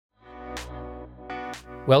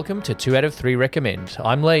Welcome to 2 out of 3 Recommend.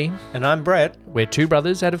 I'm Lee. And I'm Brett. We're two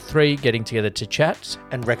brothers out of three getting together to chat.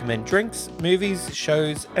 And recommend drinks, movies,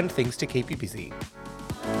 shows, and things to keep you busy.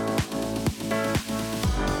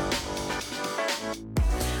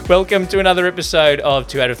 Welcome to another episode of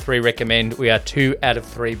 2 out of 3 Recommend. We are 2 out of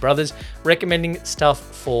 3 brothers recommending stuff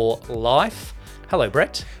for life. Hello,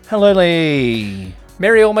 Brett. Hello, Lee.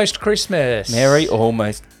 Merry almost Christmas. Merry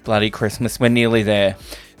almost bloody Christmas. We're nearly there.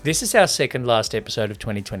 This is our second last episode of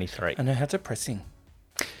 2023. I know, how depressing.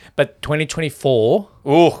 But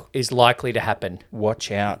 2024 is likely to happen. Watch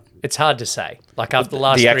out. It's hard to say. Like after the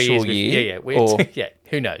last the 3 actual years. year? Yeah,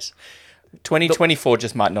 who knows? 2024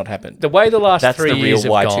 just might not happen. The way the last That's 3 the real years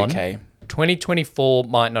have Y2K. gone, 2024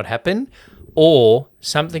 might not happen, or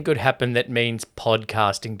something could happen that means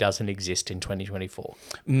podcasting doesn't exist in 2024.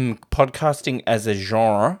 Podcasting as a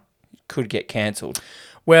genre could get cancelled.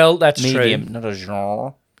 Well, that's Medium, true. not a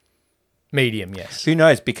genre. Medium, yes. Who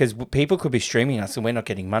knows? Because people could be streaming us and we're not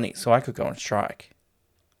getting money, so I could go on strike.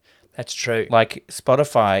 That's true. Like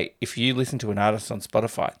Spotify, if you listen to an artist on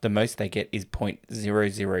Spotify, the most they get is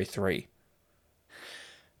 0.003.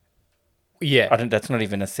 Yeah. That's not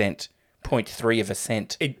even a cent. 0.3 of a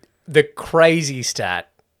cent. The crazy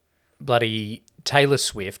stat, bloody Taylor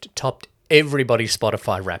Swift topped everybody's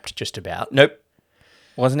Spotify Wrapped just about. Nope.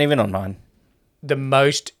 Wasn't even on mine. The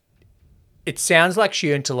most... It sounds like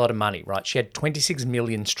she earned a lot of money, right? She had 26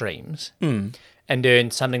 million streams and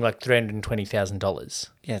earned something like $320,000.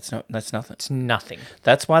 Yeah, that's nothing. It's nothing.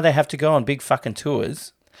 That's why they have to go on big fucking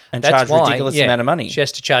tours and That's charge why, ridiculous yeah, amount of money. She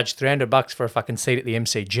has to charge $300 for a fucking seat at the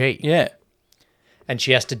MCG. Yeah. And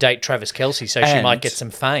she has to date Travis Kelce, so she might get some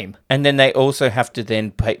fame. And then they also have to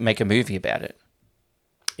then make a movie about it.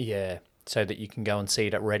 Yeah, so that you can go and see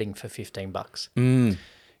it at Reading for $15.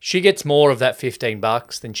 She gets more of that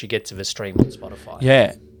 $15 than she gets of a stream on Spotify.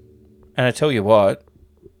 Yeah. And I tell you what,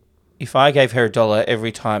 if I gave her $1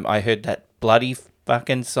 every time I heard that bloody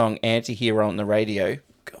fucking song Anti-Hero on the radio,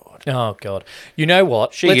 God. Oh, God. You know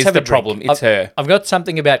what? She is the problem. It's her. I've got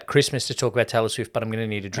something about Christmas to talk about Taylor Swift, but I'm going to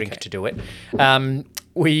need a drink to do it.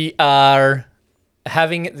 We are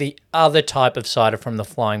having the other type of cider from the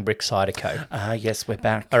Flying Brick Cider Co. Yes, we're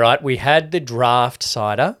back. All right, we had the draft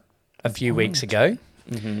cider a few weeks ago.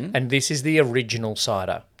 And this is the original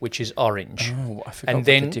cider, which is orange. Oh, I forgot and what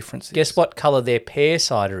then the difference is. Guess what colour their pear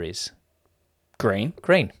cider is? Green.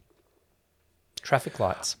 Green. Traffic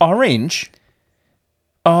lights. Orange?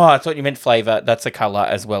 Oh, I thought you meant flavour. That's a colour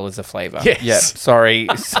as well as a flavour. Yes. Yep.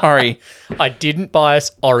 Sorry. I didn't buy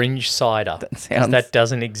us orange cider. That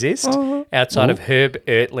doesn't exist outside of Herb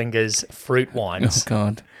Ertlinger's fruit wines. Oh,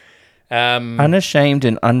 God. Unashamed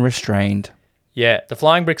and unrestrained. Yeah, the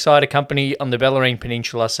Flying Brick Cider Company on the Bellarine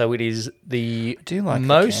Peninsula. So it is the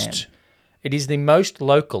most. It is the most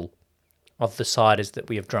local of the ciders that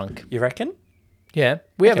we have drunk. You reckon? Yeah,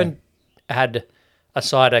 we haven't had a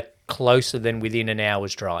cider closer than within an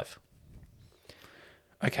hour's drive.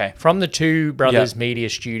 Okay. From the Two Brothers Media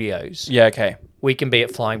Studios. Yeah, okay. We can be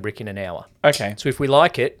at Flying Brick in an hour. Okay. So if we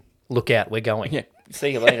like it, look out, we're going. Yeah.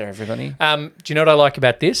 See you later, everybody. Do you know what I like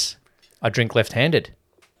about this? I drink left-handed.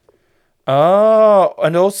 Oh,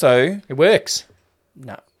 and also... It works.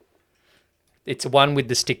 No. It's one with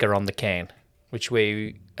the sticker on the can, which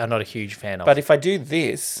we are not a huge fan of. But if I do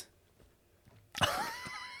this...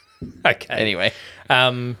 Okay. Anyway.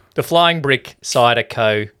 The Flying Brick Cider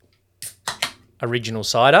Co. Original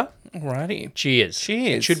cider. Alrighty. Cheers.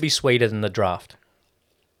 Cheers. It should be sweeter than the draft.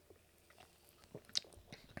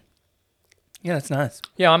 Yeah, that's nice.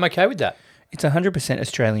 Yeah, I'm okay with that. It's 100%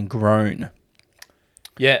 Australian grown.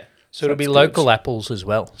 Yeah. So it'll be it's local good. apples as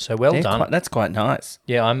well. So well done. That's quite nice.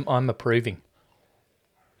 Yeah, I'm approving.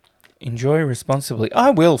 Enjoy responsibly.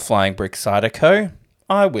 I will, Flying Brick Cider Co.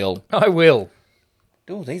 I will. I will.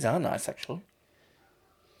 Oh, these are nice, actually.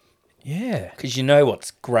 Yeah. Because you know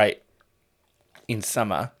what's great in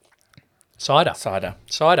summer? Cider.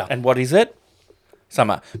 Cider. And what is it?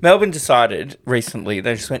 Summer. Melbourne decided recently,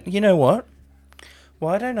 they just went, you know what?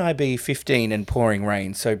 Why don't I be 15 and pouring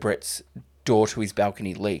rain so Brett's door to his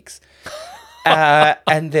balcony leaks?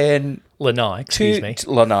 And then... Lanai, excuse me.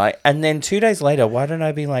 Lanai. And then 2 days later, why don't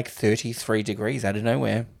I be like 33 degrees out of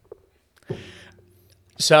nowhere?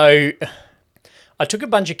 So I took a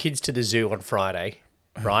bunch of kids to the zoo on Friday,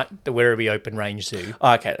 right? The Werribee Open Range Zoo.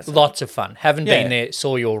 Oh, okay. That's Lots of fun. Haven't Yeah. been there,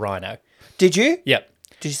 saw your rhino. Did you? Yep.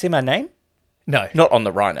 Did you see my name? No. Not on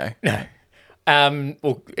the rhino. No.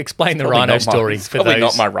 Well, explain the Probably rhino not story it's for probably those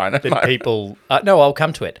not my rhino. that people... no, I'll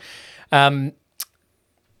come to it.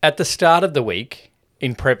 At the start of the week,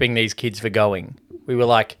 in prepping these kids for going, we were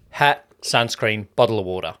like, hat, sunscreen, bottle of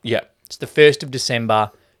water. Yeah. It's the 1st of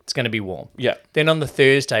December. It's It's going to be warm. Yeah. Then on the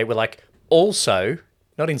Thursday, we're like, also,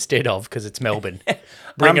 not instead of, because it's Melbourne,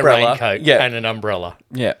 bring Umbrella. a raincoat Yeah. and an umbrella.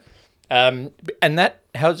 Yeah. And that,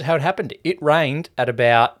 how it happened, it rained at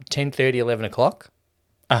about 10:30, 11 o'clock.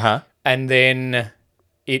 Uh-huh. And then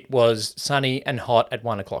it was sunny and hot at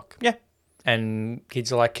 1 o'clock. Yeah. And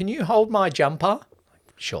kids are like, can you hold my jumper?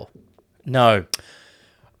 Sure. No.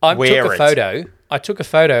 I Wear took a it. photo. I took a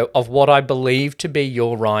photo of what I believe to be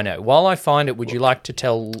your rhino. While I find it, would you like to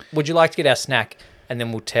get our snack, and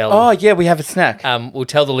then we'll tell Oh, yeah, we have a snack. we'll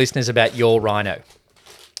tell the listeners about your rhino.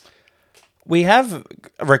 We have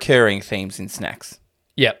recurring themes in snacks,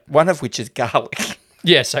 Yep. one of which is garlic.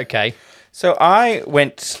 Yes, okay. So I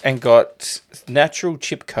went and got Natural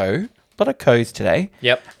Chip Co. A lot of Co's today.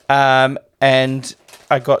 Yep. And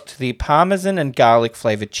I got the Parmesan and garlic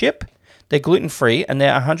flavoured chip. They're gluten-free and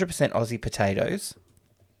they're 100% Aussie potatoes.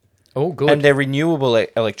 Oh, good. And they're renewable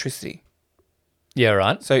electricity. Yeah,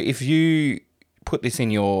 right. So if you put this in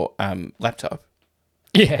your laptop.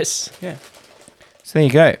 Yes. Yeah. So there you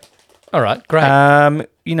go. All right, great.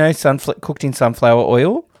 Cooked in sunflower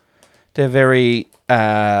oil. They're very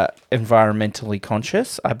environmentally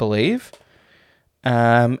conscious, I believe.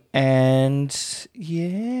 And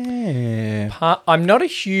yeah. I'm not a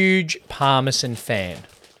huge Parmesan fan.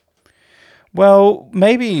 Well,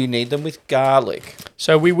 maybe you need them with garlic.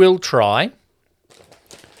 So we will try.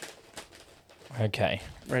 Okay.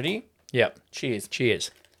 Ready? Yep. Cheers.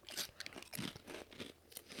 Cheers.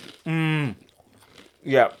 Yeah.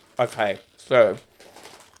 Okay. So,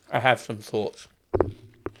 I have some thoughts.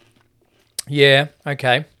 Yeah,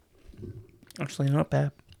 okay. Actually, not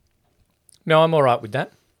bad. No, I'm all right with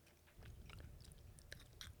that.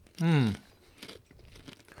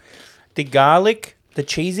 The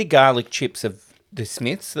cheesy garlic chips of the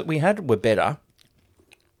Smiths that we had were better.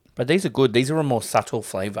 But these are good. These are a more subtle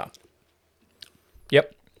flavour.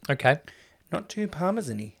 Yep. Okay. Not too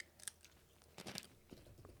parmesan-y.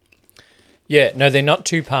 Yeah, no, they're not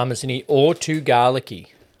too parmesan-y or too garlicky.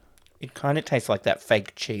 It kind of tastes like that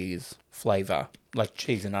fake cheese flavour, like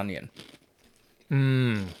cheese and onion.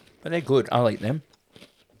 But they're good. I'll eat them.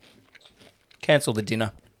 Cancel the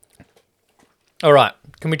dinner. All right.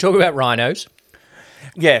 Can we talk about rhinos?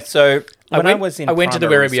 Yeah, so I went to the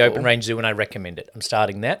primary Werribee school- Open Range Zoo and I recommend it. I'm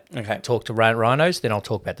starting that. Okay. Talk to rhinos, then I'll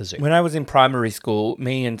talk about the zoo. When I was in primary school,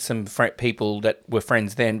 me and some people that were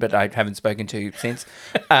friends then, but I haven't spoken to since,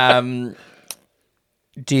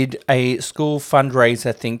 did a school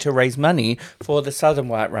fundraiser thing to raise money for the southern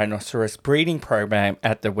white rhinoceros breeding program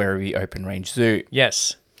at the Werribee Open Range Zoo.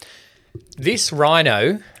 Yes. This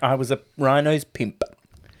rhino I was a rhino's pimp.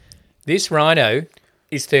 is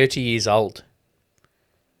 30 years old.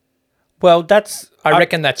 Well, that's... I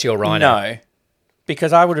reckon that's your rhino. No,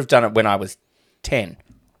 because I would have done it when I was 10.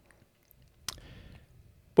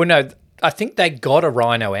 Well, no, I think they got a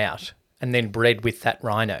rhino out and then bred with that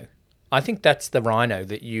rhino. I think that's the rhino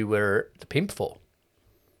that you were the pimp for.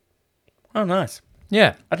 Oh, nice.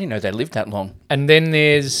 Yeah. I didn't know they lived that long. And then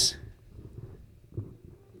there's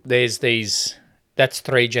these, that's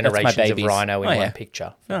 3 generations of babies. rhino in Oh, one yeah.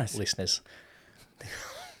 picture. Nice. Listeners.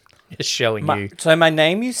 Just showing you. So my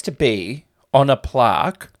name used to be on a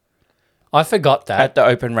plaque I forgot that. at the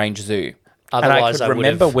Open Range Zoo. Otherwise, and I I could would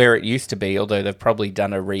remember have- where it used to be, although they've probably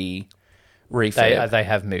done a refurb. They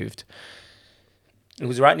have moved. It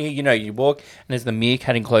was right near, you walk and there's the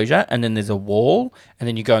meerkat enclosure and then there's a wall and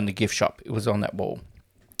then you go in the gift shop. It was on that wall.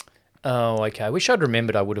 Oh, okay. I wish I'd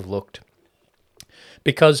remembered. I would have looked.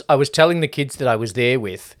 Because I was telling the kids that I was there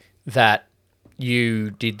with that you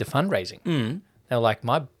did the fundraising. Mm. They were like,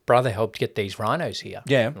 my brother helped get these rhinos here.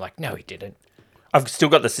 Yeah. I'm like, no, he didn't. I've still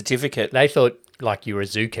got the certificate. They thought like you were a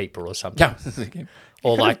zookeeper or something. Yeah.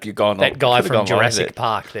 Or like You've gone that on- guy could've from gone along with Jurassic it.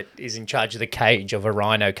 Park that is in charge of the cage of a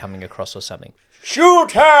rhino coming across or something.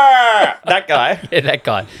 Shoot her! That guy. Yeah, that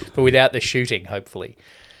guy. But without the shooting, hopefully.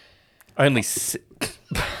 Only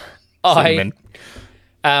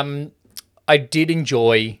I did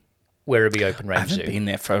enjoy Werribee Open I Range haven't Zoo. been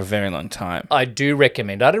there for a very long time. I do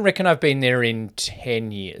recommend. I don't reckon I've been there in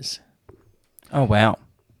 10 years. Oh, wow.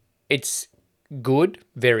 It's good,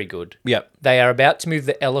 very good. Yep. They are about to move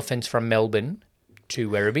the elephants from Melbourne to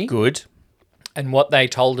Werribee. Good. And what they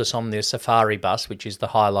told us on their safari bus, which is the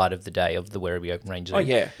highlight of the day of the Werribee Open Range Zoo, Oh,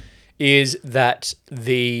 yeah. is that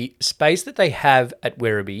the space that they have at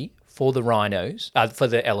Werribee for the rhinos, for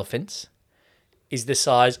the elephants, is the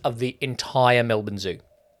size of the entire Melbourne Zoo.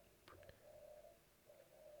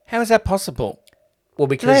 How is that possible? Well,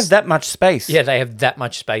 Do they because have that much space? yeah, they have that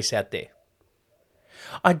much space out there.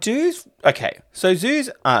 I do. Okay, so zoos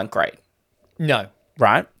aren't great, No,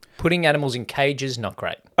 right? putting animals in cages, not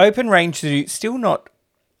great. Open range zoo, still not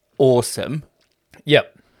awesome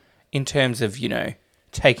Yep. in terms of,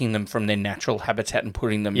 taking them from their natural habitat and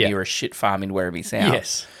putting them near a shit farm in Werribee South.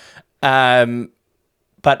 Yes.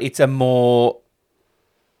 But it's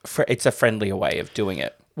it's a friendlier way of doing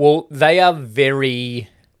it. Well, they are very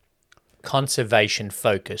conservation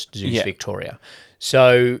focused, Zoos Yeah. Victoria.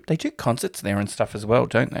 So, They do concerts there and stuff as well,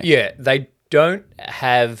 don't they? yeah, they don't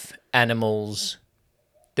have animals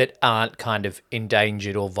that aren't kind of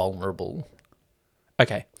endangered or vulnerable.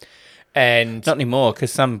 Okay. And Not anymore,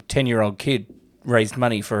 because some 10-year-old kid raised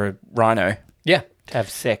money for a rhino yeah, to have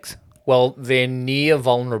sex. well, they're near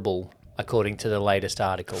vulnerable, according to the latest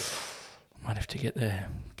article. Might have to get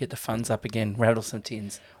the funds up again, rattle some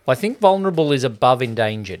tins. Well, I think vulnerable is above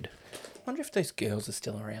endangered. Wonder if those girls are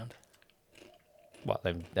still around. Well,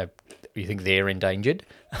 you think they're endangered?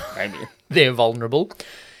 Maybe. They're vulnerable.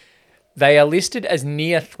 They are listed as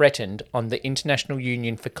near threatened on the International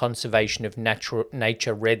Union for Conservation of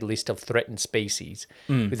Nature Red List of Threatened Species,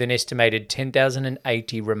 with an estimated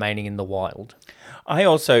 10,080 remaining in the wild. I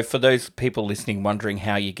also, for those people listening wondering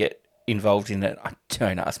how you get involved in it,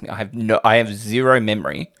 don't ask me. I have zero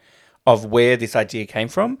memory of where this idea came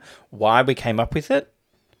from, why we came up with it.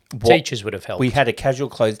 Teachers would have helped. We had a casual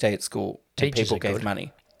close day at school and Teachers people are gave good.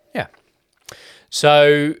 money. Yeah.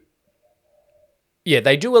 So, yeah,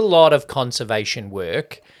 they do a lot of conservation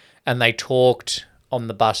work, and they talked on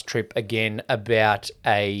the bus trip again about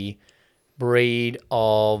a breed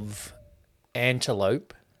of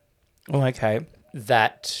antelope Oh, okay.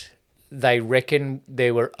 that they reckon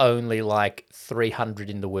there were only like 300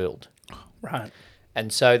 in the world. Right.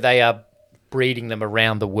 And so they are breeding them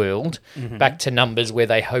around the world, back to numbers where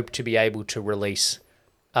they hope to be able to release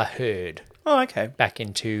a herd Oh, okay. back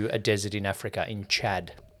into a desert in Africa, in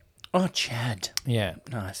Chad. Oh, Chad. Yeah.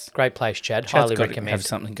 Nice. Great place, Chad. Chad's Highly got to recommend. have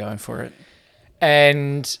something going for it.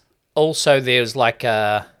 And also there's like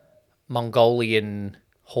a Mongolian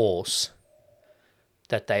horse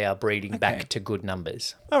that they are breeding back to good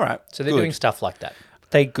numbers. All right. So they're good. doing stuff like that.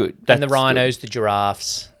 They good. And the That's rhinos, the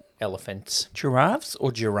giraffes, elephants. good. Giraffes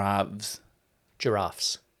or giraffes?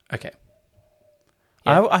 Giraffes. Okay.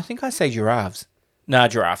 Yeah. I think I say giraffes. Nah,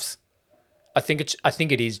 giraffes. I think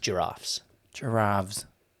it is giraffes. Giraffes.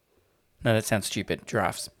 No, that sounds stupid.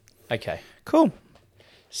 Giraffes. Okay. Cool.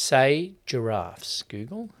 Say giraffes,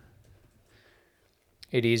 Google.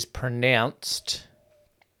 It is pronounced...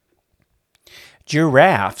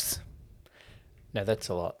 Giraffes. No, that's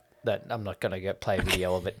a lot. That I'm not going to play a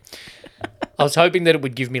video of it. I was hoping that it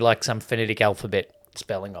would give me like some phonetic alphabet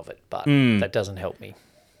spelling of it, but that doesn't help me.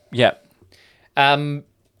 Yeah. How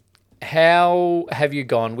have you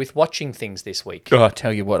gone with watching things this week? Oh, I'll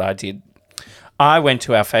tell you what I did. I went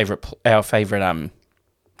to our favourite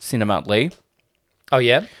cinema, Lee. Oh,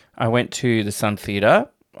 yeah? I went to the Sun Theatre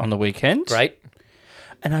on the weekend. Great.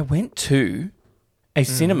 And I went to a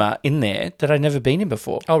cinema in there that I'd never been in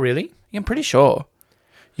before. Oh, really? I'm pretty sure.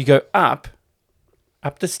 You go up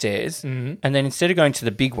the stairs, and then instead of going to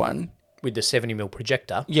the big one, With the 70mm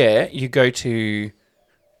projector. yeah, you go to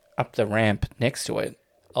up the ramp next to it.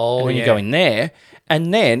 Oh, And then yeah. you go in there,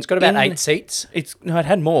 and then It's got about 8 seats. It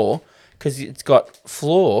had more because it's got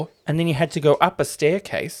floor, and then you had to go up a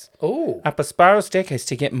staircase, Oh. up a spiral staircase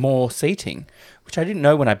to get more seating, which I didn't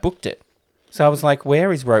know when I booked it. So I was like,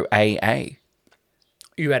 "Where is row AA?"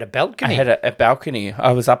 You had a balcony. I had a balcony.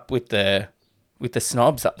 I was up with the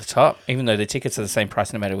snobs up the top, even though the tickets are the same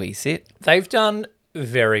price no matter where you sit. They've done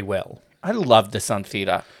very well I love the Sun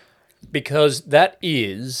Theatre. because that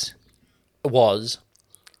was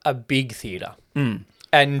a big theatre.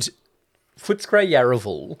 And Footscray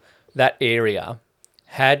Yarraville, that area,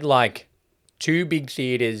 had like 2 big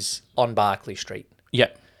theatres on Barclay Street.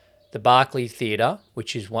 Yep. The Barclay Theatre,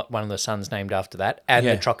 which is one of the Sun's named after that, and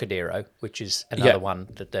Yeah. the Trocadero, which is another Yeah. one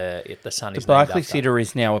that the Sun is The named Barclay after. Theatre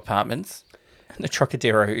is now apartments. And the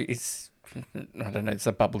Trocadero is, I don't know, it's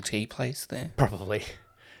a bubble tea place there. Probably.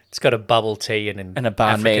 It's got a bubble tea and an And a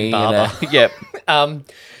bar African me. barber. Yep.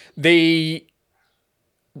 The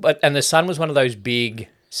Sun was one of those big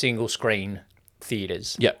single screen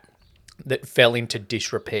theatres Yep. that fell into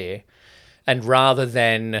disrepair, and rather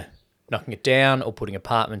than knocking it down or putting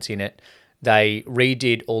apartments in it, they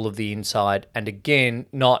redid all of the inside, and again,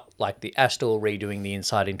 not like the Astor redoing the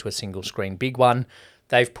inside into a single screen big one.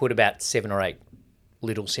 They've put about 7 or 8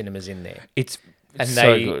 little cinemas in there, It's and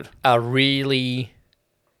so they good. are really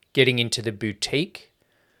getting into the boutique.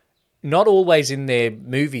 Not always in their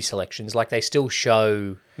movie selections, like they still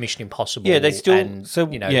show Mission Impossible. Yeah, they still- and, so,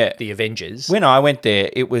 yeah. the Avengers. When I went there,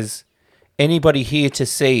 it was anybody here to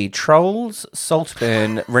see Trolls,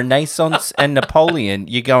 Saltburn, Renaissance, and Napoleon,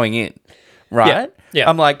 you're going in, right? Yeah.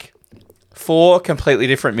 I'm like, 4 completely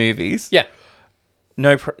different movies. Yeah.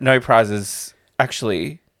 No prizes.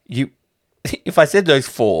 Actually, if I said those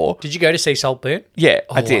 4, Did you go to see Saltburn? yeah,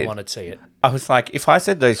 Oh, I did. I wanted to see it. I was like, if I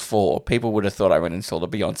said those 4, people would have thought I went and saw the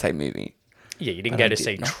Beyonce movie. Yeah, you didn't But go I to did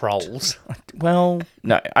see not. Trolls. Well,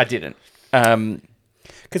 no, I didn't.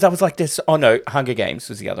 Because I was like, this. Oh no, Hunger Games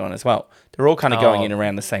was the other one as well. They're all kind of going in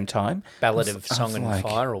around the same time. Ballad I of was Song and like-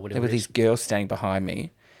 Fire or There whatever were it these is. girls standing behind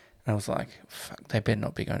me. And I was like, fuck, they better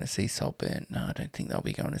not be going to see Saltburn. No, I don't think they'll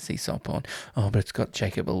be going to see Saltburn. Oh, but it's got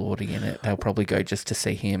Jacob Elordi in it. They'll probably go just to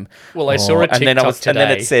see him. Well, I saw a and then TikTok and then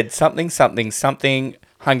today. it said something.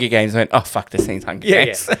 Hunger Games. I went, oh fuck, this scene's Hunger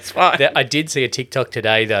Games. Yeah. That's fine. I did see a TikTok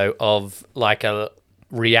today, though, of like a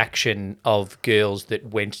reaction of girls that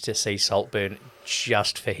went to see Saltburn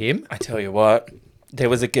just for him. I tell you what, there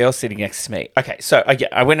was a girl sitting next to me. Okay, so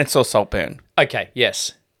I went and saw Saltburn. Okay,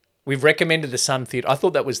 yes. We've recommended the Sun Theatre. I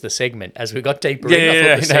thought that was the segment. As we got deeper in, I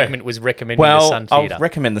thought the segment was recommending the Sun I'll Theatre.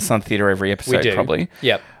 recommend the Sun Theatre every episode, We do. probably.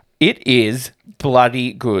 Yep. It is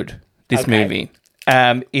bloody good, this Okay. movie.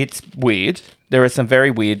 It's weird. There are some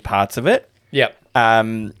very weird parts of it. Yep.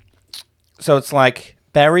 So it's like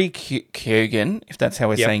Barry Keoghan, if that's how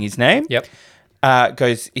we're Yep. saying his name, Yep.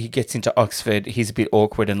 he gets into Oxford. He's a bit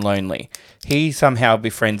awkward and lonely. He somehow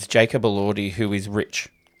befriends Jacob Elordi, who is rich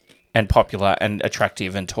and popular and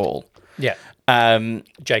attractive and tall. Yeah.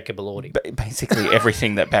 Jacob Elordi. Basically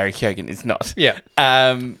everything that Barry Keoghan is not. Yeah.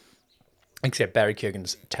 Except Barry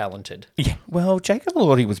Keoghan's talented. Yeah. Well, Jacob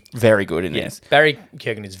Elordi was very good in this. Barry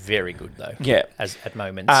Keoghan is very good, though. Yeah. At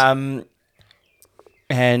moments.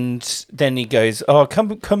 And then he goes, "Oh,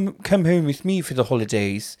 come home with me for the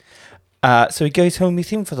holidays." So he goes home with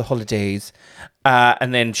him for the holidays,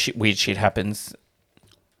 and then weird shit happens.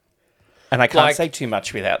 And I can't say too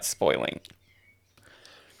much without spoiling.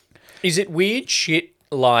 Is it weird shit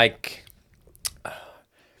like...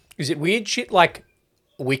 Is it weird shit like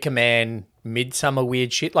Wicker Man, Midsummer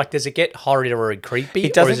weird shit? Like, does it get horror and creepy?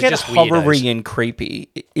 It doesn't or is get it just horror-y weirdos? and creepy.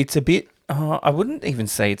 It's a bit... I wouldn't even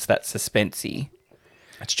say it's that suspensey.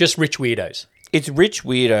 It's just rich weirdos. It's rich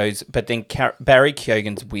weirdos, but then Barry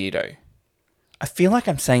Keoghan's weirdo. I feel like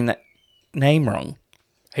I'm saying that name wrong.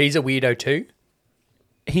 He's a weirdo too?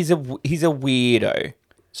 He's a weirdo.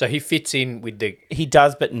 So he fits in with the... He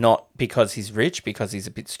does, but not because he's rich, because he's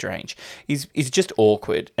a bit strange. He's just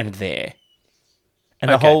awkward and there. And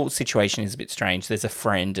the Okay. whole situation is a bit strange. There's a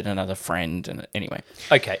friend and another friend. And anyway.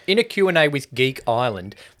 Okay, in a Q&A with Geek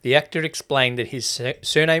Island, the actor explained that his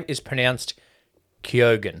surname is pronounced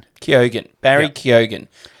Keoghan. Keoghan. Barry Yep. Keoghan.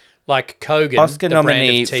 Like Kogan, Oscar the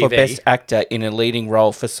nominee brand of TV. for Best Actor in a leading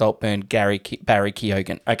role for Saltburn, Barry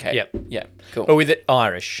Keoghan. Okay. Yep. Yeah, cool. But with it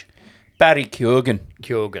Irish. Barry Keoghan.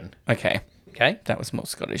 Keoghan. Okay. Okay? That was more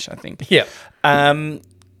Scottish, I think. Yeah.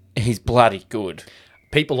 He's bloody good.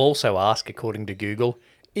 People also ask, according to Google,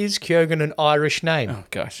 is Keoghan an Irish name? Oh,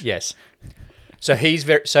 gosh. Yes. So he's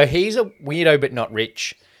a weirdo but not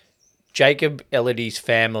rich. Jacob Elordi's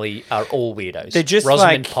family are all weirdos. They're just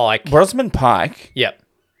Rosamund like... Pike. Rosamund Pike, Yep.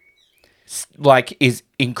 like, is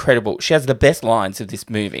incredible. She has the best lines of this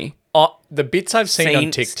movie. The bits I've seen on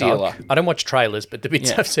Scene TikTok, stealer. I don't watch trailers, but the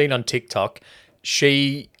bits Yeah. I've seen on TikTok,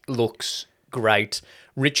 she looks great.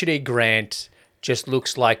 Richard E. Grant just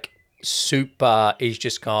looks like super. He's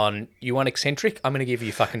just gone, you want eccentric? I'm going to give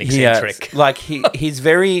you fucking eccentric. Yeah, like he's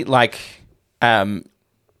very like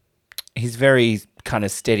he's very kind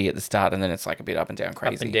of steady at the start, and then it's like a bit up and down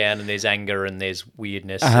crazy. Up and down, and there's anger, and there's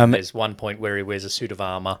weirdness. And there's one point where he wears a suit of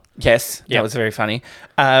armor. Yes, Yep. that was very funny.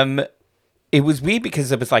 It was weird because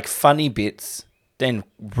there was like funny bits, then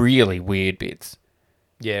really weird bits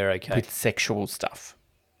Yeah, okay. with sexual stuff.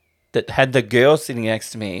 That had the girl sitting next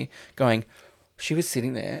to me going, she was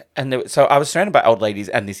sitting there, and so I was surrounded by old ladies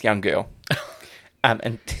and this young girl,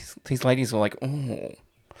 and these ladies were like, oh,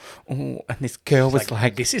 and this girl was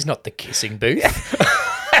like, this is not the kissing booth.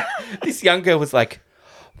 this young girl was like,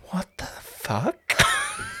 what the fuck?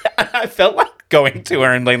 And I felt like going to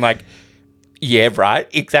her and being like, yeah, right,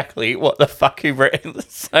 exactly. What the fuck?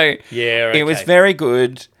 So Yeah, it was okay. very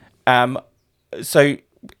good. So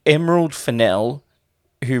Emerald Fennell,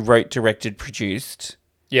 who wrote, directed, produced,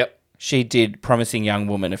 Yep. she did Promising Young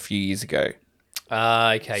Woman a few years ago.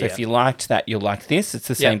 Okay, So if you liked that, you'll like this. It's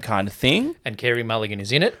the same kind of thing. And Carey Mulligan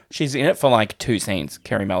is in it. She's in it for like 2 scenes,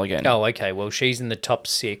 Kerry Mulligan. Oh, okay. Well, she's in the top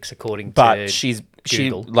 6 according but to she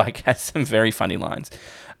Google. like has some very funny lines.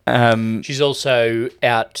 She's also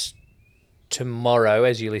out tomorrow,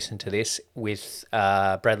 as you listen to this, with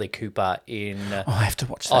Bradley Cooper in I have to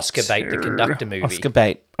watch that Oscar Bait, the too. conductor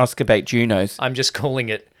movie. Oscar Bait Junos. I'm just calling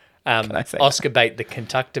it I say Oscar Bait, the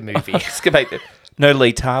conductor movie. Oscar Bait. No,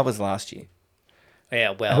 Lee Tar was last year.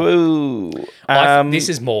 Yeah, well, Ooh. this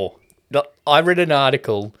is more. I read an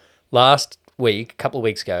article last week, a couple of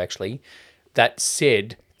weeks ago actually, that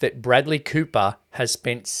said that Bradley Cooper has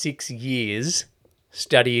spent 6 years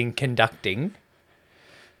studying conducting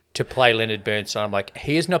to play Leonard Bernstein. I'm like,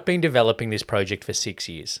 he has not been developing this project for 6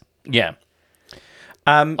 years. Yeah.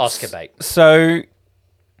 Oscar bait. So,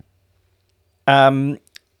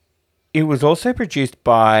 it was also produced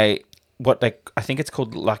by I think it's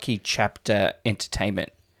called Lucky Chapter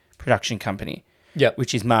Entertainment production company. Yep.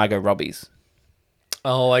 Which is Margot Robbie's.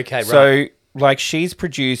 Oh, okay, right. So, like, she's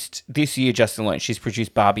produced this year just alone. She's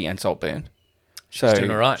produced Barbie and Saltburn. She's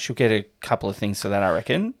doing all right. She'll get a couple of things for that, I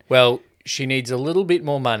reckon. Well, she needs a little bit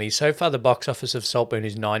more money. So far, the box office of Saltburn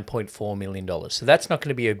is $9.4 million. So that's not going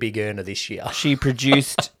to be a big earner this year. She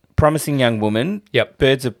produced Promising Young Woman. Yep.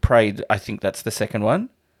 Birds of Prey, I think that's the second one.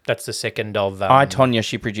 That's the second of... I, Tonya,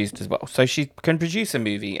 she produced as well. So she can produce a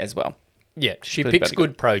movie as well. Yeah, she picks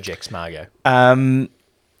good projects, Margot. Yeah,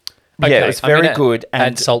 it was very good. And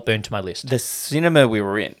add Saltburn to my list. the cinema we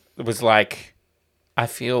were in, it was like, I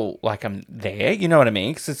feel like I'm there, you know what I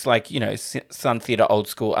mean? Because it's like, Sun Theatre, old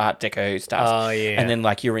school Art Deco stuff. Oh, yeah. And then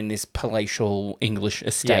like you're in this palatial English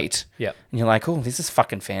estate. Yep. And you're like, oh, this is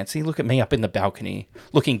fucking fancy. Look at me up in the balcony,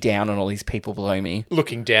 looking down on all these people below me.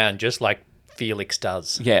 Looking down, just like Felix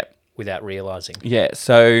does. Yeah. Without realising. Yeah,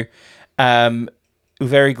 so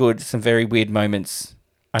very good. Some very weird moments.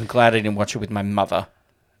 I'm glad I didn't watch it with my mother.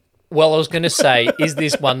 Well, I was going to say, is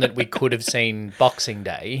this one that we could have seen Boxing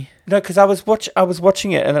Day? No, because I was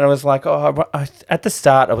watching it, and then I was like, at the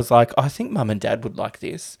start, I was like, I think Mum and Dad would like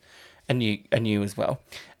this, and you as well.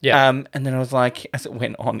 Yeah. And then I was like, as it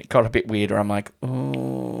went on, it got a bit weirder. I'm like,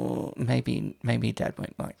 oh, maybe Dad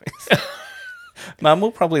won't like this. Mum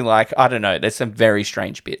will probably like. I don't know. There's some very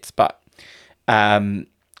strange bits, but the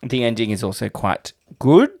ending is also quite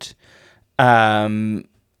good.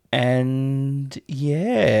 And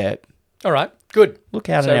yeah. All right, good. Look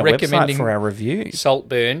out on our website for our reviews.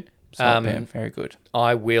 Saltburn. Saltburn, very good.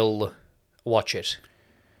 I will watch it.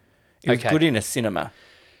 It was good in a cinema.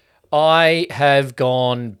 I have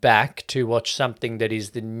gone back to watch something that is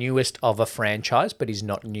the newest of a franchise, but is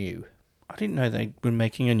not new. I didn't know they were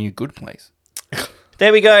making a new Good Place.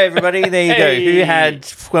 There we go, everybody. There you go. Who had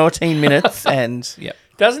 14 minutes and... Yep.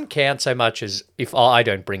 Doesn't count so much as if I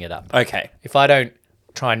don't bring it up. Okay. If I don't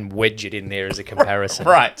try and wedge it in there as a comparison.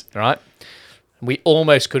 Right. We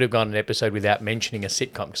almost could have gone an episode without mentioning a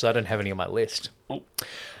sitcom because I don't have any on my list.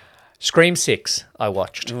 Scream 6 I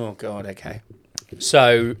watched. Oh, God, okay.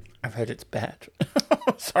 So... I've heard it's bad.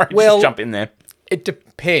 Sorry, well, just jump in there. It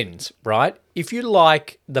depends, right? If you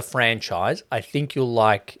like the franchise, I think you'll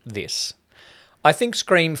like this. I think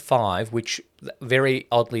Scream 5, which very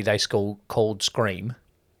oddly they called Scream,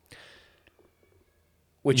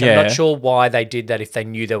 which I'm not sure why they did that if they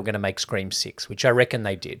knew they were going to make Scream 6, which I reckon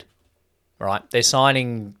they did. Right? They're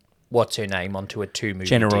signing, what's her name, onto a 2-movie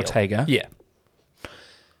Jenna deal. Ortega. Yeah.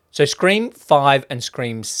 So Scream 5 and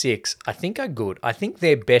Scream 6, I think are good. I think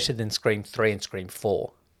they're better than Scream 3 and Scream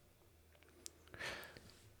 4.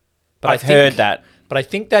 But I've heard that. But I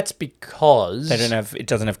think that's because... It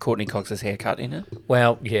doesn't have Courtney Cox's haircut in it.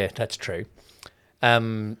 Well, yeah, that's true.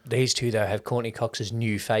 These two, though, have Courtney Cox's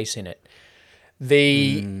new face in it.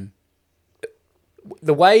 The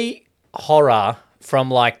way horror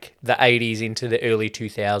from like the 80s into the early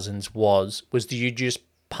 2000s was you just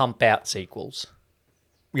pump out sequels.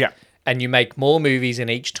 Yeah. And you make more movies, and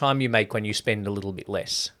each time you make one, you spend a little bit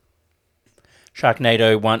less.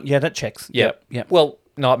 Sharknado 1. Yeah, that checks. Yep. Yep. Well,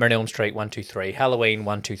 Nightmare on Elm Street 1, 2, 3. Halloween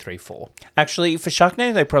 1, 2, 3, 4. Actually, for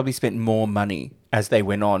Sharknado, they probably spent more money as they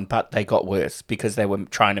went on, but they got worse because they were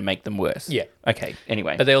trying to make them worse. Yeah. Okay,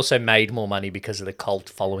 anyway. But they also made more money because of the cult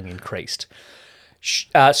following increased.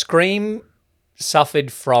 Scream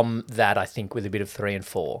suffered from that, I think, with a bit of 3 and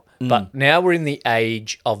 4. But now we're in the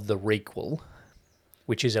age of the requel,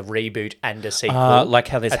 which is a reboot and a sequel. Like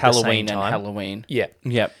how there's Halloween and Halloween. Yeah.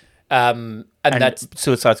 Yep. And that's...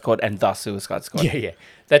 Suicide Squad and The Suicide Squad. Yeah.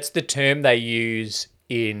 That's the term they use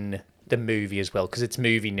in the movie as well, because it's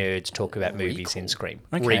movie nerds talk about movies in Scream.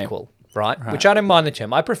 Okay. Requel, right? Which I don't mind the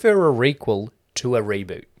term. I prefer a requel to a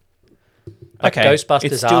reboot. Like Ghostbusters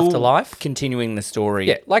it's still Afterlife. Continuing the story.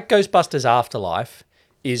 Yeah, like Ghostbusters Afterlife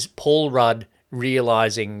is Paul Rudd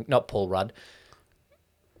realising... Not Paul Rudd.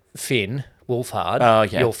 Finn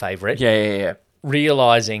Wolfhard, your favourite. Yeah.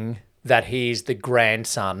 Realising that he's the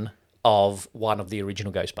grandson of one of the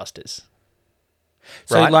original Ghostbusters.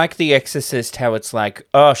 So right? like The Exorcist, how it's like,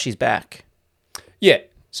 oh, she's back. Yeah.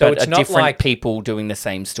 So but it's not different like... people doing the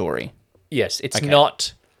same story. Yes, it's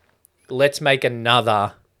not, let's make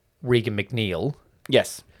another Regan McNeil.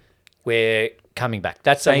 Yes. Where coming back.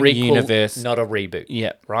 That's Same a requel, universe. not a reboot.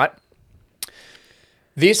 Yeah. Right?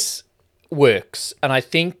 This works, and I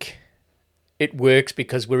think it works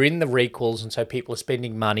because we're in the requels, and so people are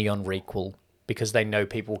spending money on requel because they know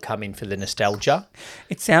people will come in for the nostalgia.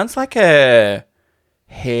 It sounds like a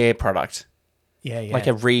hair product, Yeah, yeah. like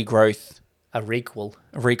a regrowth, a requel.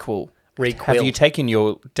 requel. Requel. Have you taken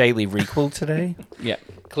your daily requel today? Yeah.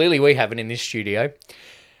 Clearly we haven't in this studio.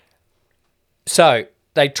 So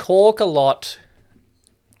they talk a lot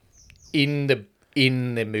in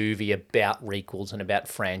the movie about requels and about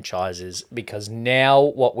franchises, because now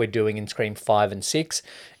what we're doing in Scream 5 and 6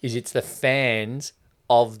 is it's the fans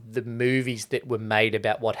of the movies that were made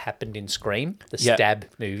about what happened in Scream, the Yep. stab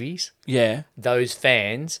movies. Yeah. Those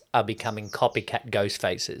fans are becoming copycat ghost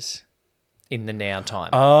faces in the now time.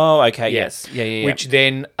 Oh, okay. Yes. Yeah. Which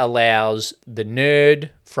then allows the nerd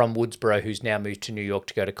from Woodsboro, who's now moved to New York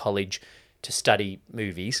to go to college to study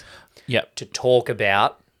movies, Yep. to talk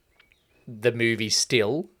about the movies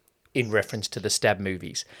still in reference to the stab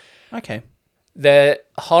movies. Okay. The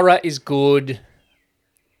horror is good.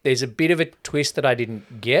 There's a bit of a twist that I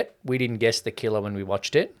didn't get. We didn't guess the killer when we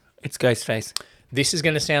watched it. It's Ghostface. This is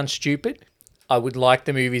going to sound stupid. I would like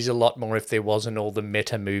the movies a lot more if there wasn't all the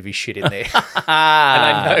meta movie shit in there.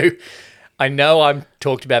 And I know I'm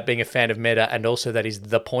talked about being a fan of meta, and also that is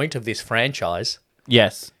the point of this franchise.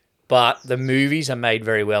 Yes. But the movies are made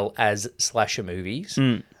very well as slasher movies.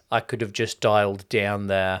 I could have just dialed down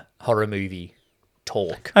the horror movie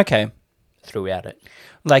talk Okay. throughout it.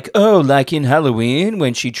 Like in Halloween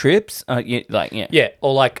when she trips. Yeah. Yeah,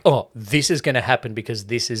 or like, oh, this is going to happen because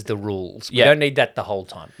this is the rules. Yeah. We don't need that the whole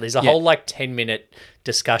time. There's a whole 10-minute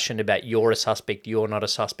discussion about you're a suspect, you're not a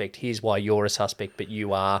suspect. Here's why you're a suspect, but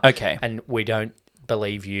you are. Okay. And we don't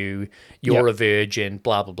believe you. You're a virgin,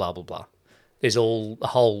 blah, blah, blah, blah, blah. There's a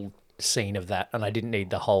whole scene of that, and I didn't need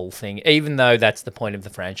the whole thing, even though that's the point of the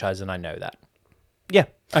franchise, and I know that. Yeah.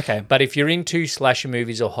 Okay. But if you're into slasher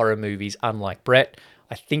movies or horror movies, unlike Brett,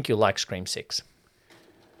 I think you'll like Scream 6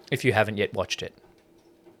 if you haven't yet watched it.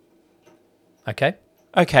 Okay?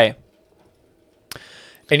 Okay.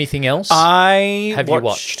 Anything else? I Have you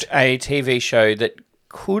watched a TV show that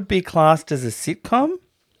could be classed as a sitcom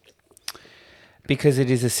because it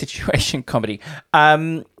is a situation comedy.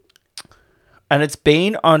 And it's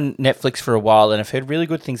been on Netflix for a while, and I've heard really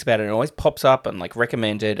good things about it. It always pops up and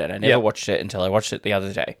recommended, and I never watched it until I watched it the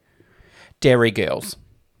other day. Dairy Girls.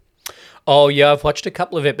 Oh, yeah, I've watched a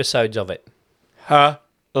couple of episodes of it.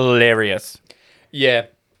 Hilarious. Yeah,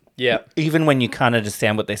 yeah. Even when you can't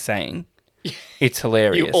understand what they're saying, it's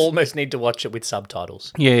hilarious. You almost need to watch it with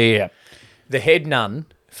subtitles. Yeah. The head nun,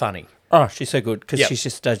 funny. Oh, she's so good because Yep. she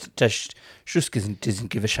just doesn't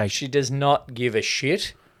give a shit. She does not give a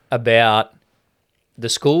shit about the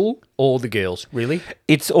school or the girls, really.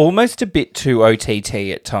 It's almost a bit too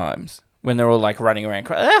OTT at times when they're all running around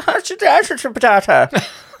crying,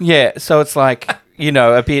 yeah, so it's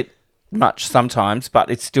a bit much sometimes, but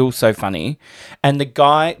it's still so funny. And the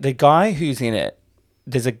guy who's in it,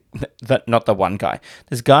 not the one guy.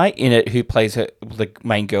 There's a guy in it who plays the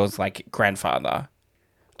main girl's grandfather.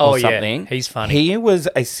 Oh, or something. yeah, he's funny. He was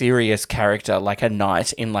a serious character, like a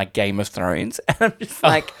knight in Game of Thrones. And I'm just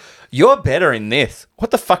you're better in this.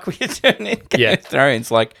 What the fuck were you doing in Game of Thrones?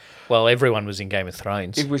 Well, everyone was in Game of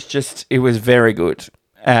Thrones. It was very good.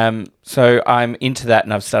 So I'm into that,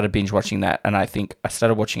 and I've started binge watching that. And I think I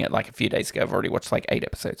started watching it a few days ago. I've already watched 8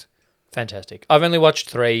 episodes. Fantastic. I've only watched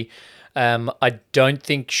 3. I don't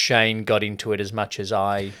think Shane got into it as much as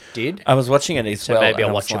I did. I was watching it as well. Maybe I'll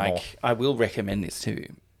and I watch was it more. I will recommend this to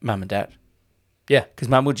Mum and Dad. Yeah. Because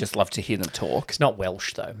Mum would just love to hear them talk. It's not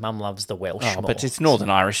Welsh, though. Mum loves the Welsh more. But it's Northern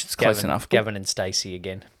Irish. It's close enough. Gavin and Stacey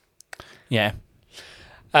again. Yeah.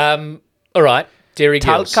 All right. Dairy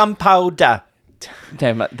Girls. Talcum powder.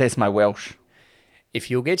 There's my Welsh. If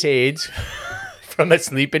you get AIDS from a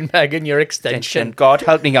sleeping bag in your extension. God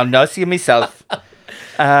help me, I'll nurse you myself.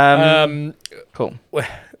 Cool.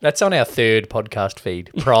 That's on our 3rd podcast feed,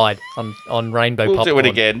 Pride, on Rainbow We'll Popcorn. do it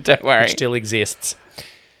again, don't worry. Which still exists.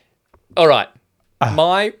 All right.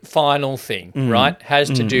 My final thing, right, has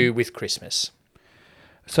to do with Christmas.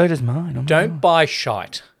 So does mine. Oh my Don't God. buy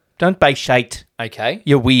shite, Don't buy shite, okay?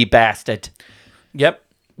 you wee bastard. Yep.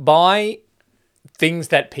 Buy things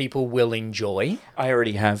that people will enjoy, I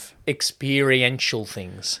already have. experiential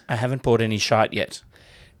things. I haven't bought any shite yet.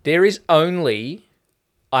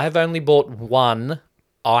 I have only bought one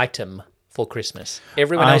item for Christmas.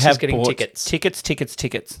 Everyone else is getting bought tickets.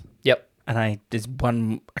 Tickets. Yep. And there's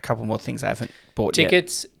a couple more things I haven't bought yet.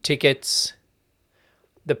 Tickets.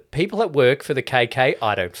 The people that work for the KK,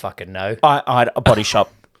 I don't fucking know. I a body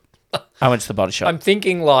shop. I went to the Body Shop. I'm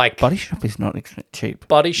thinking like Body Shop is not cheap.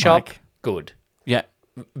 Body Shop, Like, good. yeah.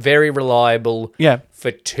 Very reliable Yeah.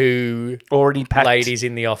 for two Already packed. ladies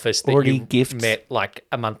in the office that Already you gifts. met like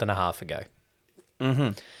a month and a half ago. Mm-hmm.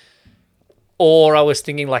 Or I was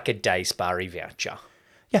thinking like a day spa voucher.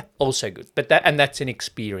 Yeah. Also good. But that's an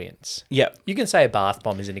experience. Yeah. You can say a bath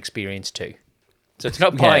bomb is an experience too. So it's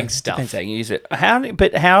not buying stuff. Depends how you use it. How do you,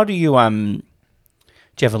 do you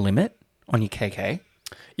have a limit on your KK?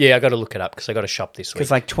 Yeah, I got to look it up because I got to shop this week.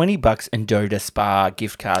 Because like $20 and Doda Spa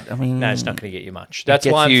gift card. I mean, No, it's not going to get you much. it That's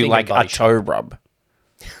gets why I'm you thinking like Body a Shop. toe rub.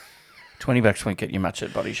 $20 won't get you much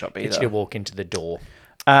at Body Shop either. Get you to walk into the door.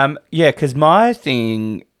 Yeah, because my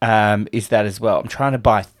thing is that as well. I'm trying to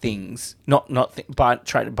buy things,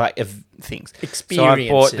 trying to buy things.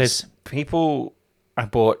 Experiences. I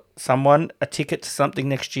bought someone a ticket to something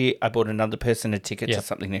next year. I bought another person a ticket to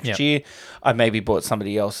something next year. I maybe bought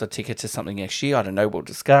somebody else a ticket to something next year. I don't know. We'll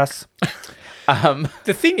discuss.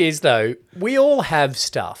 The thing is, though, we all have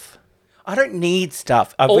stuff. I don't need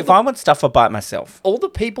stuff. I want stuff, I'll buy it myself. All the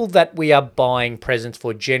people that we are buying presents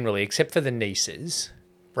for generally, except for the nieces,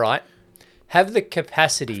 right, have the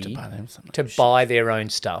capacity to buy their own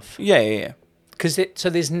stuff. Yeah. So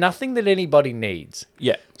there's nothing that anybody needs.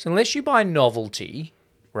 Yeah. So unless you buy novelty,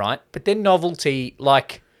 right, but then novelty,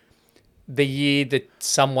 like the year that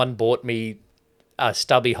someone bought me a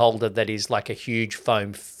stubby holder that is like a huge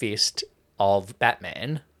foam fist of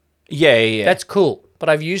Batman. Yeah. That's cool, but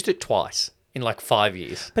I've used it twice in like 5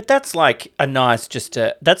 years. But that's like a nice,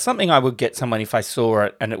 that's something I would get someone if I saw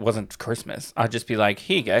it and it wasn't Christmas. I'd just be like,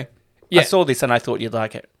 here you go. Yeah. I saw this and I thought you'd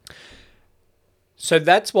like it. So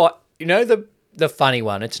that's what, the funny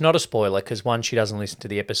one, it's not a spoiler because one, she doesn't listen to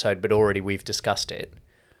the episode, but already we've discussed it.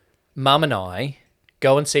 Mum and I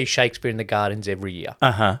go and see Shakespeare in the Gardens every year.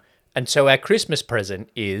 Uh-huh. And so our Christmas present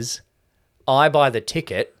is I buy the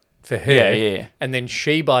ticket for her Yeah. and then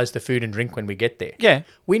she buys the food and drink when we get there. Yeah.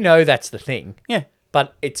 We know that's the thing. Yeah.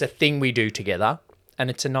 But it's a thing we do together and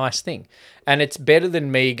it's a nice thing. And it's better than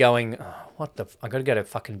me going, I got to go to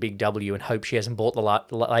fucking Big W and hope she hasn't bought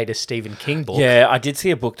the latest Stephen King book. Yeah, I did see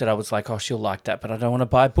a book that I was like, oh, she'll like that, but I don't want to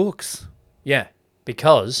buy books. Yeah,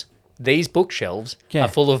 because these bookshelves are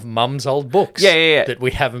full of mum's old books that we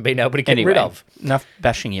haven't been able to get rid of. Enough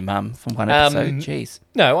bashing your mum from one episode. Jeez.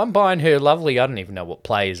 No, I'm buying her lovely, I don't even know what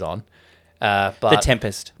play is on. But The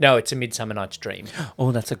Tempest. No, it's A Midsummer Night's Dream.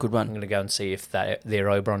 Oh, that's a good I'm one. going to go and see if their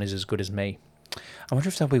Oberon is as good as me. I wonder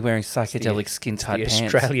if they'll be wearing psychedelic skin-tight The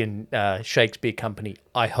pants. Australian Shakespeare Company,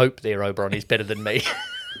 I hope their Oberon is better than me.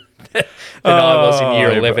 than I was in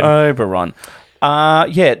year 11. Oberon.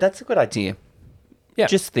 Yeah, that's a good idea. Yeah.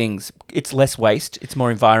 Just things. It's less waste. It's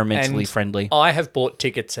more environmentally friendly. I have bought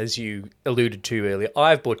tickets, as you alluded to earlier.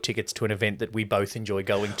 I have bought tickets to an event that we both enjoy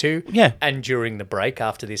going to. Yeah. And during the break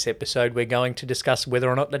after this episode, we're going to discuss whether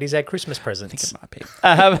or not that is our Christmas presents. I think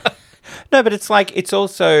it might be. No, but it's like, it's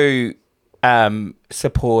also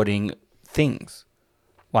supporting things.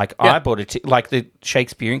 Like I bought like the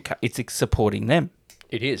Shakespearean, it's supporting them.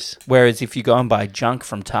 It is. Whereas if you go and buy junk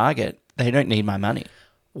from Target, they don't need my money.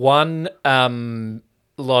 One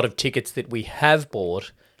lot of tickets that we have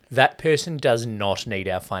bought, that person does not need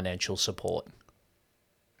our financial support.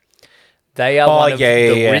 They are one of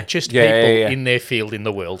the richest people in their field in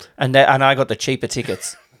the world. And I got the cheaper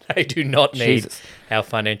tickets. They do not need our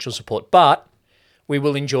financial support. But we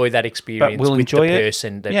will enjoy that experience with the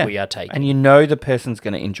person that we are taking. And you know the person's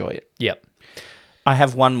going to enjoy it. Yep. I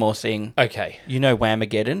have one more thing. Okay. You know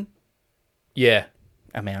Whamageddon? Yeah.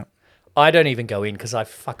 I'm out. I don't even go in because I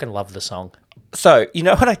fucking love the song. So, you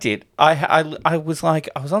know what I did? I was like,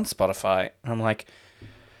 I was on Spotify and I'm like,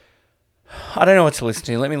 I don't know what to listen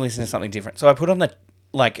to. Let me listen to something different. So I put on the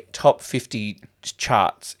like top 50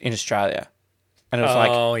 charts in Australia. And it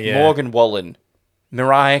was Morgan Wallen,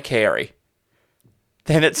 Mariah Carey.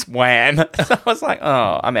 Then it's Wham. So I was like,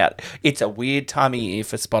 oh, I'm out. It's a weird time of year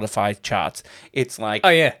for Spotify charts. It's like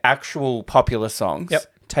actual popular songs,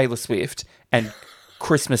 Taylor Swift, and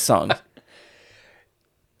Christmas songs.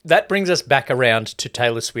 That brings us back around to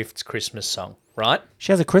Taylor Swift's Christmas song, right?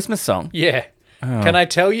 She has a Christmas song. Yeah. Oh. Can I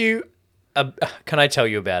tell you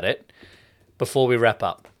about it before we wrap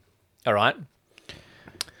up? All right.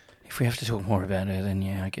 If we have to talk more about her, then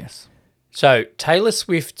yeah, I guess. So Taylor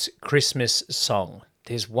Swift's Christmas song.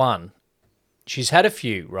 There's one. She's had a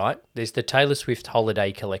few, right? There's the Taylor Swift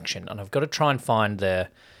Holiday Collection, and I've got to try and find the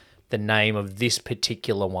name of this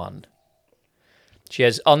particular one. She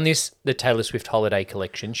has on the Taylor Swift Holiday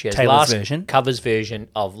Collection. She has covers version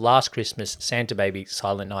of Last Christmas, Santa Baby,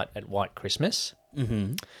 Silent Night, and White Christmas,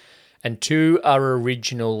 and 2 are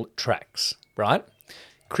original tracks. Right,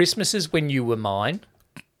 Christmas is When You Were Mine,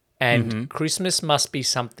 And Christmas Must Be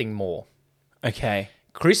Something More. Okay.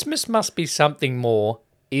 Christmas Must Be Something More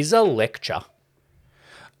is a lecture.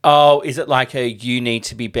 Oh, is it like a you need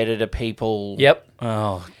to be better to people? Yep.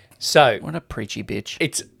 Oh, So what a preachy bitch.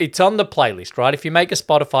 it's on the playlist, right? If you make a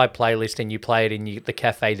Spotify playlist and you play it in the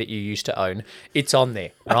cafe that you used to own, it's on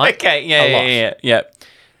there, right? Okay, A lot. yeah.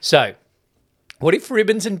 So, what if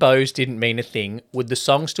ribbons and bows didn't mean a thing? Would the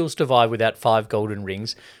song still survive without 5 golden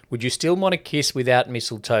rings? Would you still want to kiss without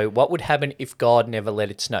mistletoe? What would happen if God never let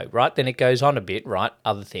it snow? Right? Then it goes on a bit, right?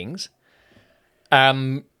 Other things.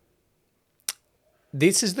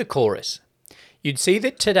 This is the chorus. You'd see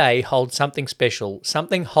that today holds something special,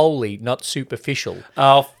 something holy, not superficial.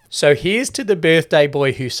 Oh, So here's to the birthday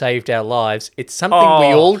boy who saved our lives. It's something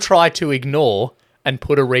we all try to ignore and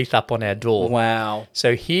put a wreath up on our door. wow.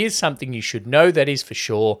 So here's something you should know that is for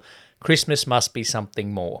sure. Christmas must be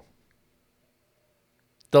something more.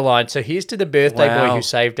 The line, so here's to the birthday boy Wow. who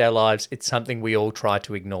saved our lives. It's something we all try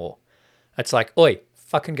to ignore. It's like, oi,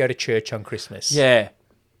 fucking go to church on Christmas. Yeah.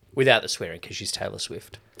 Without the swearing, because she's Taylor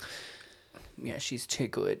Swift. Yeah, she's too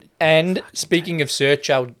good. And speaking of search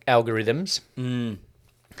algorithms,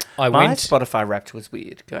 I My went... Spotify Wrapped was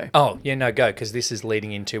weird. Go. Oh, yeah, no, go, because this is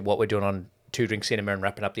leading into what we're doing on Two Drink Cinema and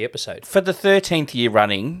wrapping up the episode. For the 13th year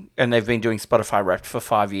running, and they've been doing Spotify Wrapped for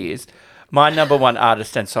 5 years, my number one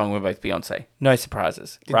artist and song were both Beyonce. No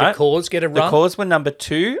surprises, Did right? the Cause get a The run? Cause were number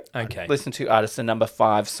 2. Okay. Listen to artist and number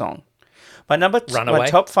 5 song. My my Runaway?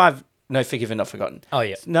 top 5. No, Forgiven, Not Forgotten. Oh,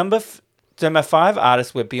 yeah. So my 5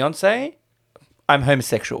 artists were Beyonce. I'm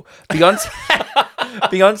homosexual. Beyonce,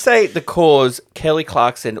 Beyonce, The Cause, Kelly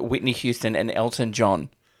Clarkson, Whitney Houston, and Elton John.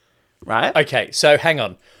 Right? Okay, so hang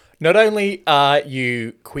on. Not only are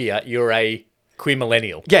you queer, you're a queer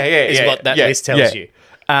millennial. Is what that list tells you.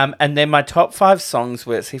 And then my top 5 songs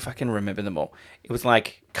were, see if I can remember them all. It was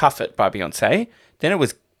like Cuff It by Beyonce. Then it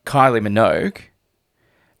was Kylie Minogue.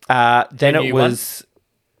 Then it new was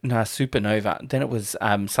Supernova. Then it was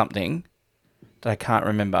something that I can't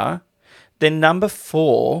remember. Then number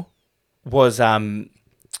 4 was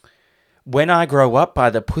When I Grow Up by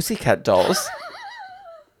the Pussycat Dolls.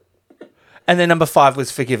 And then number 5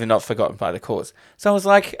 was Forgiven, Not Forgotten by The Cause. So I was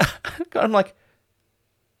like,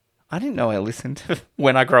 I didn't know I listened to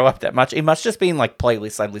When I Grow Up that much. It must just be in like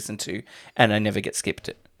playlists I listen to and I never get skipped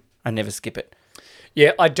it. I never skip it.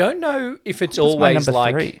 Yeah, I don't know if it's What's my always number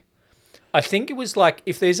like... 3? I think it was like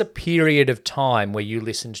if there's a period of time where you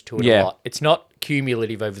listened to it a lot, it's not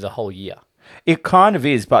cumulative over the whole year. It kind of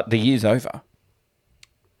is, but the year's over.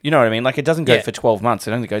 You know what I mean? Like it doesn't go Yeah. for 12 months.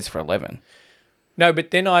 It only goes for 11. No,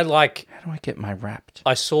 but then How do I get my Wrapped?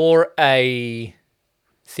 I saw a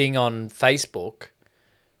thing on Facebook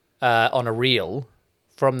on a reel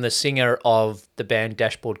from the singer of the band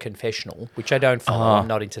Dashboard Confessional, which I don't follow. I'm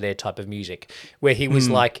not into their type of music, where he was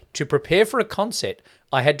like, to prepare for a concert,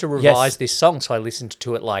 I had to revise this song, so I listened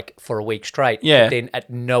to it like for a week straight. Yeah. But then at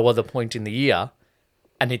no other point in the year,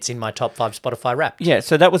 and it's in my top 5 Spotify Wrapped. Yeah,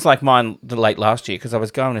 so that was like mine the late last year because I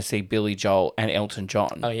was going to see Billy Joel and Elton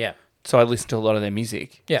John. Oh, yeah. So I listened to a lot of their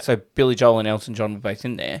music. Yeah. So Billy Joel and Elton John were both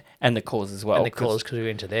in there, and The Cause as well. And the Cause, because we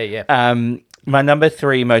went to there, yeah. My number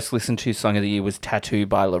 3 most listened to song of the year was Tattoo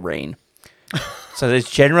by Loreen. So there's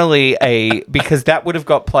generally because that would have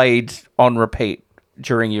got played on repeat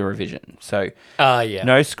during Eurovision. So Yeah.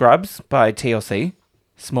 No Scrubs by TLC,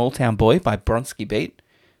 Small Town Boy by Bronski Beat,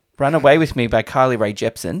 Run Away With Me by Carly Rae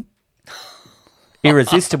Jepsen,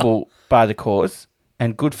 Irresistible by The Cause,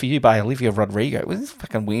 and Good For You by Olivia Rodrigo. Well, this is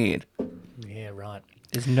fucking weird. Yeah, right.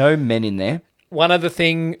 There's no men in there. One other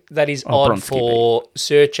thing that is odd Bronski for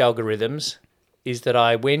search algorithms is that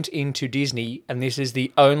I went into Disney, and this is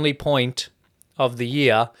the only point of the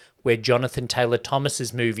year where Jonathan Taylor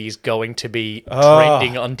Thomas's movie is going to be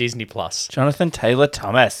trending on Disney Plus. Jonathan Taylor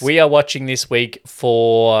Thomas. We are watching this week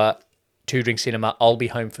for Two Drink Cinema. I'll Be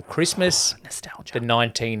Home for Christmas. Nostalgia. The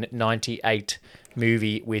 1998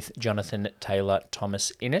 movie with Jonathan Taylor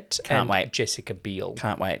Thomas in it. Can't and wait. Jessica Biel.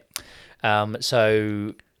 Can't wait.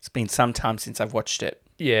 So It's been some time since I've watched it.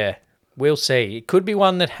 yeah, we'll see. It could be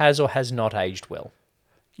one that has or has not aged well.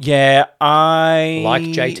 Yeah, I Like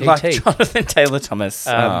JTT. like Jonathan Taylor Thomas.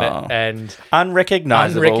 And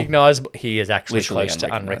Unrecognizable. unrecognizable. He is actually Literally close to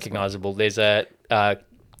unrecognizable. unrecognizable. There's a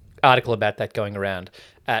article about that going around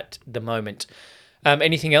at the moment.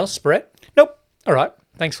 Anything else, Brett? Nope. All right.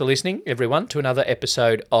 Thanks for listening, everyone, to another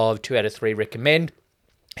episode of 2 out of 3 Recommend.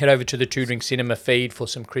 Head over to the Two Drink Cinema feed for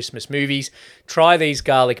some Christmas movies. Try these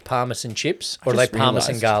garlic parmesan chips, or are they just parmesan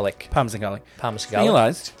realised. garlic? Parmesan garlic. Parmesan garlic.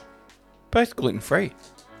 Realised, both gluten-free.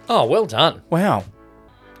 Oh, well done. Wow.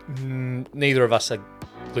 Neither of us are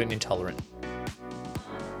gluten intolerant.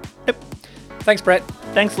 Yep. Thanks, Brett.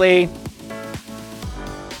 Thanks, Lee.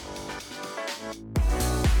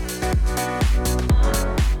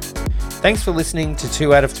 Thanks for listening to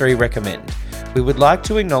 2 out of 3 Recommend. We would like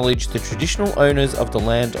to acknowledge the traditional owners of the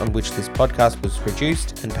land on which this podcast was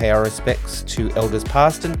produced and pay our respects to elders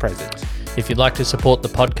past and present. If you'd like to support the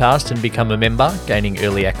podcast and become a member, gaining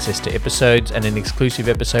early access to episodes and an exclusive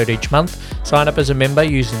episode each month, sign up as a member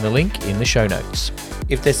using the link in the show notes.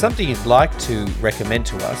 If there's something you'd like to recommend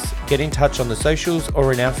to us, get in touch on the socials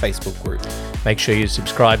or in our Facebook group. Make sure you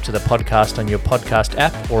subscribe to the podcast on your podcast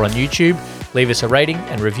app or on YouTube. Leave us a rating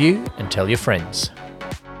and review and tell your friends.